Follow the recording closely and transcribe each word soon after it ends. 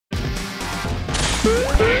Hello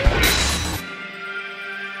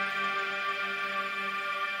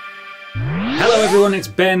everyone, it's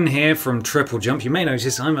Ben here from TripleJump. You may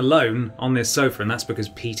notice I'm alone on this sofa, and that's because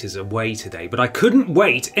Peter's away today. But I couldn't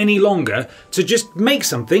wait any longer to just make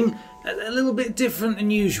something a little bit different than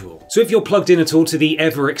usual. So if you're plugged in at all to the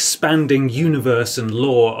ever-expanding universe and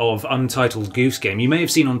lore of Untitled Goose Game, you may have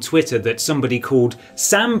seen on Twitter that somebody called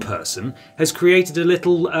Samperson has created a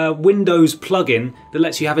little Windows plugin that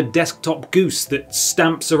lets you have a desktop goose that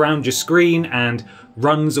stamps around your screen and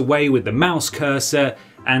runs away with the mouse cursor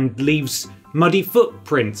and leaves muddy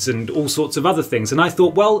footprints and all sorts of other things. And I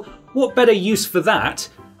thought, well, what better use for that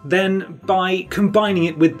than by combining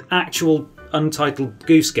it with actual Untitled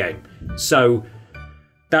Goose Game? So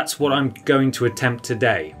that's what I'm going to attempt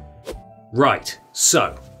today. Right,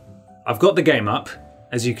 so I've got the game up.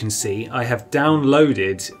 As you can see, I have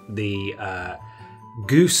downloaded the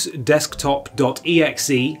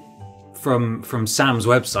goose-desktop.exe from Sam's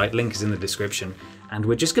website. Link is in the description. And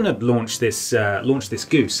we're just going to launch this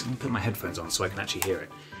goose. I'll put my headphones on so I can actually hear it.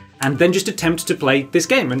 And then just attempt to play this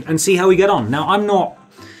game and see how we get on. Now, I'm not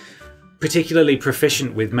particularly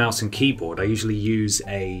proficient with mouse and keyboard. I usually use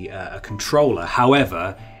a controller.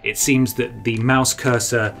 However, it seems that the mouse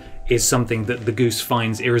cursor is something that the goose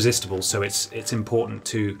finds irresistible, so it's important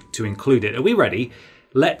to include it. Are we ready?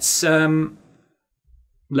 Let's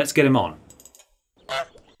get him on.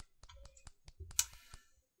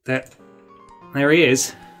 There he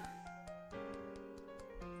is.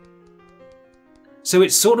 So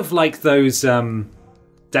it's sort of like those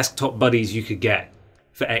desktop buddies you could get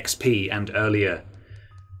for XP and earlier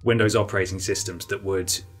Windows operating systems that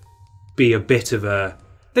would be a bit of a...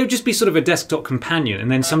 They would just be sort of a desktop companion, and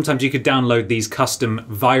then sometimes you could download these custom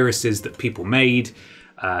viruses that people made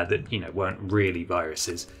that, you know, weren't really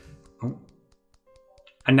viruses. Oh.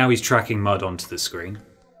 And now he's tracking mud onto the screen.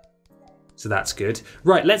 So that's good.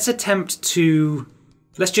 Right, let's attempt to...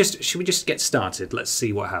 Should we just get started? Let's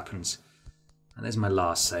see what happens. And there's my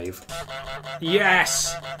last save.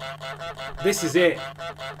 Yes! This is it.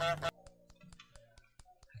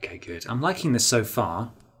 Okay, good. I'm liking this so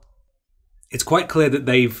far. It's quite clear that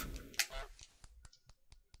they've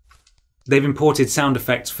imported sound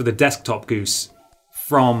effects for the Desktop Goose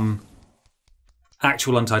from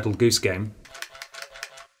actual Untitled Goose Game.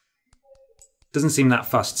 Doesn't seem that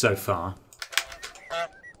fussed so far.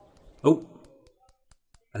 Oh.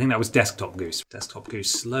 I think that was Desktop Goose. Desktop Goose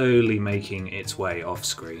slowly making its way off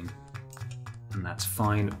screen. And that's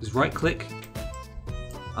fine. Just right click.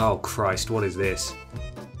 Oh Christ, what is this?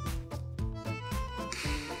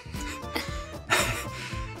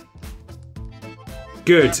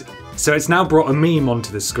 Good. So it's now brought a meme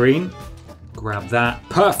onto the screen. Grab that.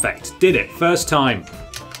 Perfect. Did it. First time.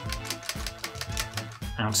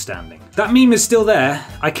 Outstanding. That meme is still there.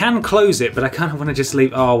 I can close it, but I kind of want to just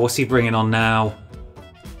leave... Oh, what's he bringing on now?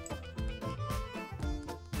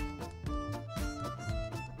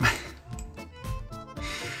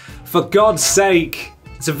 For God's sake!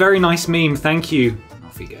 It's a very nice meme, thank you.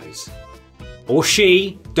 Off he goes. Or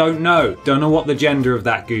she, don't know. Don't know what the gender of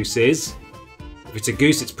that goose is. If it's a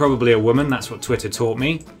goose, it's probably a woman. That's what Twitter taught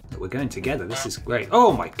me. But we're going together, this is great.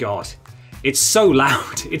 Oh my God. It's so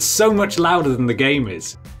loud. It's so much louder than the game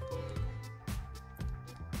is.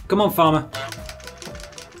 Come on, farmer.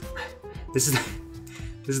 This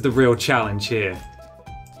is the real challenge here.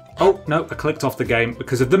 Oh, no, I clicked off the game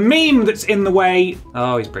because of the meme that's in the way.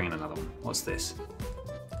 Oh, he's bringing another one. What's this?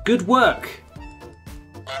 Good work.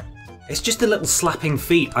 It's just the little slapping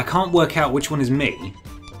feet. I can't work out which one is me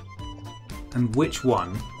and which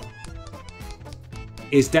one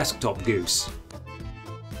is Desktop Goose.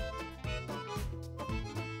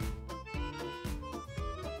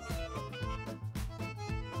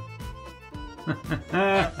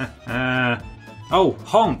 Oh,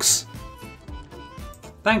 honks.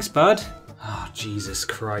 Thanks, bud. Oh, Jesus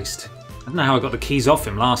Christ. I don't know how I got the keys off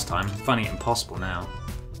him last time. I'm finding it impossible now.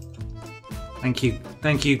 Thank you,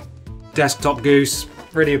 Desktop Goose.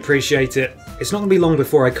 Really appreciate it. It's not going to be long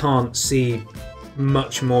before I can't see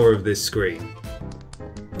much more of this screen.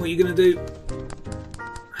 What are you going to do?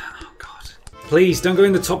 Oh, God. Please, don't go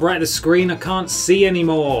in the top right of the screen. I can't see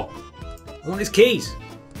anymore. I want his keys.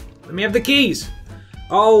 Let me have the keys.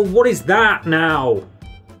 Oh, what is that now?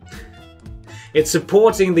 It's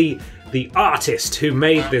supporting the artist who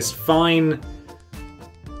made this fine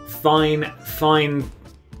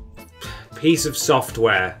piece of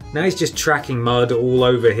software. Now he's just tracking mud all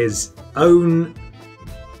over his own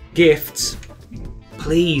gifts.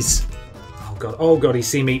 Please. Oh God, he's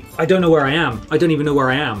seen me. I don't know where I am. I don't even know where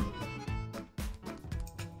I am.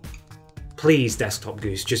 Please, Desktop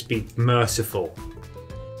Goose, just be merciful.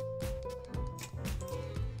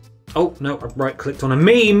 Oh, no, I've right-clicked on a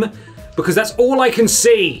meme because that's all I can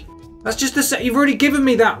see. That's just the set. You've already given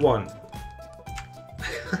me that one.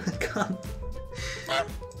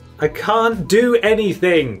 I can't do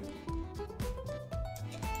anything.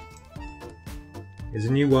 Here's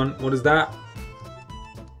a new one. What is that?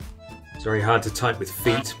 It's very hard to type with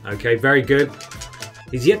feet. Okay, very good.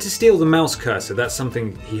 He's yet to steal the mouse cursor. That's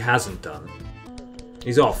something he hasn't done.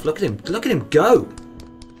 He's off. Look at him. Look at him go.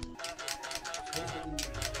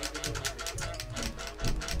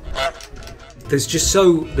 There's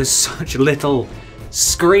such little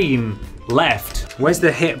screen left. Where's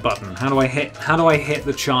the hit button? How do I hit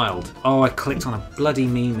the child? Oh, I clicked on a bloody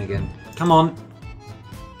meme again. Come on.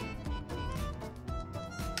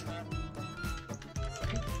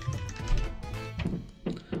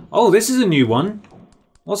 Oh, this is a new one.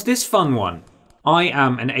 What's this fun one? I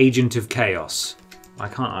am an agent of chaos. I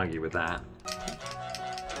can't argue with that.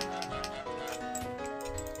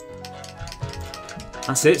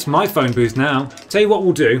 That's it, it's my phone booth now. Tell you what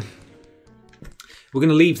we'll do. We're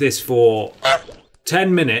gonna leave this for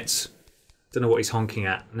 10 minutes. Don't know what he's honking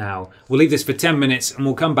at now. We'll leave this for 10 minutes and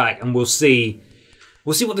we'll come back and we'll see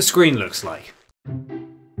what the screen looks like.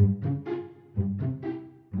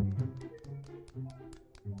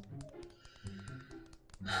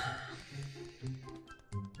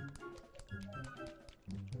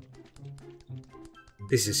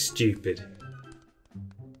 This is stupid.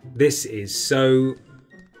 This is so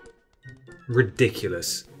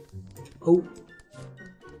ridiculous. Oh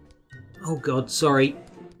God, sorry.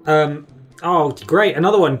 Oh, great,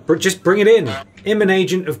 another one. Just bring it in. I'm an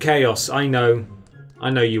agent of chaos. I know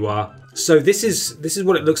you are. So this is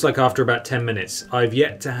what it looks like after about 10 minutes. I've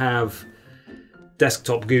yet to have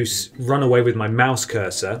Desktop Goose run away with my mouse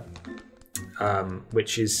cursor,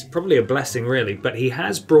 which is probably a blessing, really. But he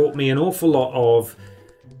has brought me an awful lot of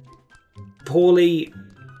poorly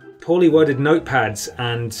worded notepads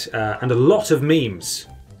and a lot of memes,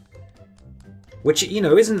 which, you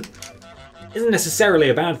know, isn't necessarily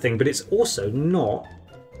a bad thing, but it's also not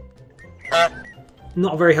a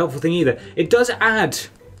very helpful thing either. It does add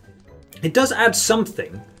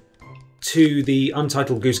something to the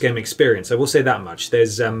Untitled Goose Game experience. I will say that much.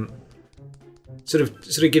 There's sort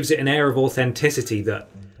of gives it an air of authenticity that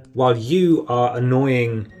while you are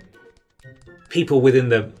annoying people within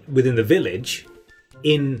the village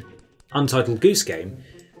in Untitled Goose Game,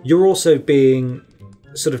 you're also being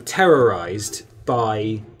sort of terrorised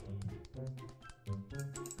by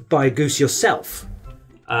a goose yourself.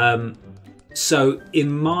 So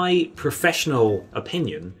in my professional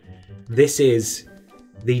opinion, this is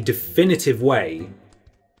the definitive way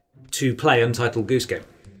to play Untitled Goose Game.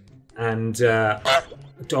 And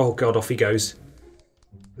oh God, off he goes.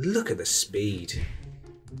 Look at the speed.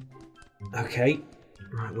 Okay,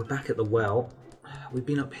 right, we're back at the well. We've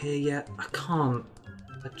been up here yet? I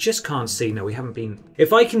just can't see. No, we haven't been.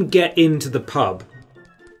 If I can get into the pub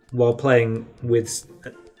while playing with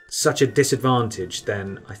such a disadvantage,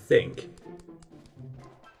 then I think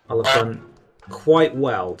I'll have done quite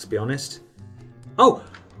well, to be honest. Oh,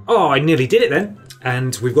 I nearly did it then.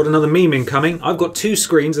 And we've got another meme incoming. I've got two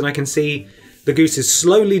screens and I can see the goose is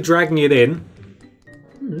slowly dragging it in.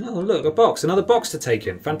 Oh, look, a box. Another box to take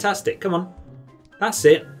in. Fantastic. Come on. That's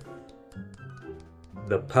it.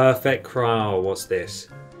 The perfect crowd. What's this?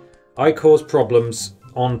 I cause problems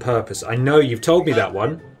on purpose. I know you've told me that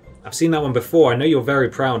one. I've seen that one before. I know you're very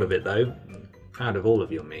proud of it, though. Proud of all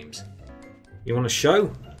of your memes. You want a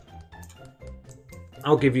show?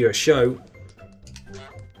 I'll give you a show.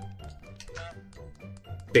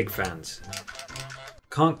 Big fans.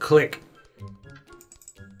 Can't click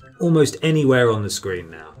almost anywhere on the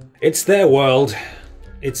screen now. It's their world.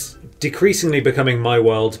 It's decreasingly becoming my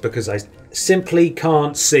world because I simply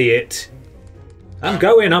can't see it. I'm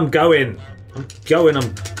going. I'm getting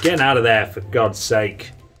out of there, for God's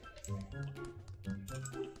sake.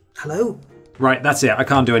 Hello? Right, that's it. I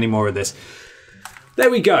can't do any more of this.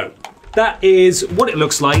 There we go. That is what it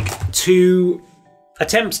looks like to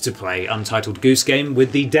attempt to play Untitled Goose Game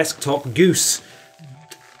with the Desktop Goose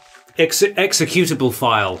executable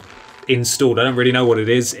file installed. I don't really know what it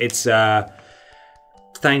is. It's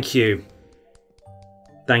thank you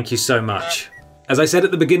so much. As I said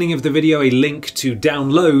at the beginning of the video, a link to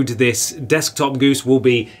download this Desktop Goose will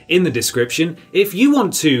be in the description. If you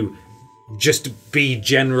want to just be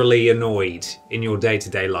generally annoyed in your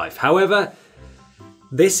day-to-day life. However,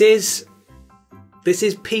 this is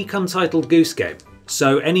peak Untitled Goose Game.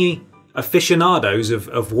 So any aficionados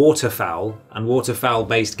of waterfowl and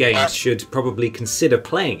waterfowl-based games should probably consider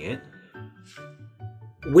playing it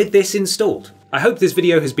with this installed. I hope this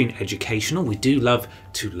video has been educational. We do love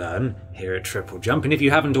to learn here at TripleJump, and if you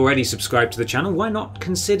haven't already subscribed to the channel, why not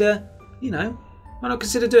consider, why not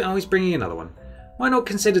consider doing, oh, he's bringing another one. Why not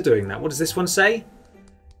consider doing that? What does this one say?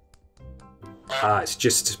 Ah, it's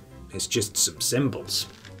just some symbols.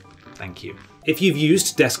 Thank you. If you've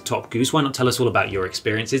used Desktop Goose, why not tell us all about your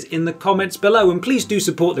experiences in the comments below? And please do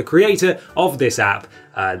support the creator of this app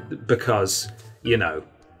because, I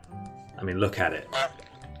mean, look at it.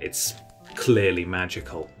 It's clearly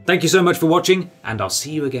magical. Thank you so much for watching, and I'll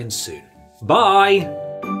see you again soon. Bye!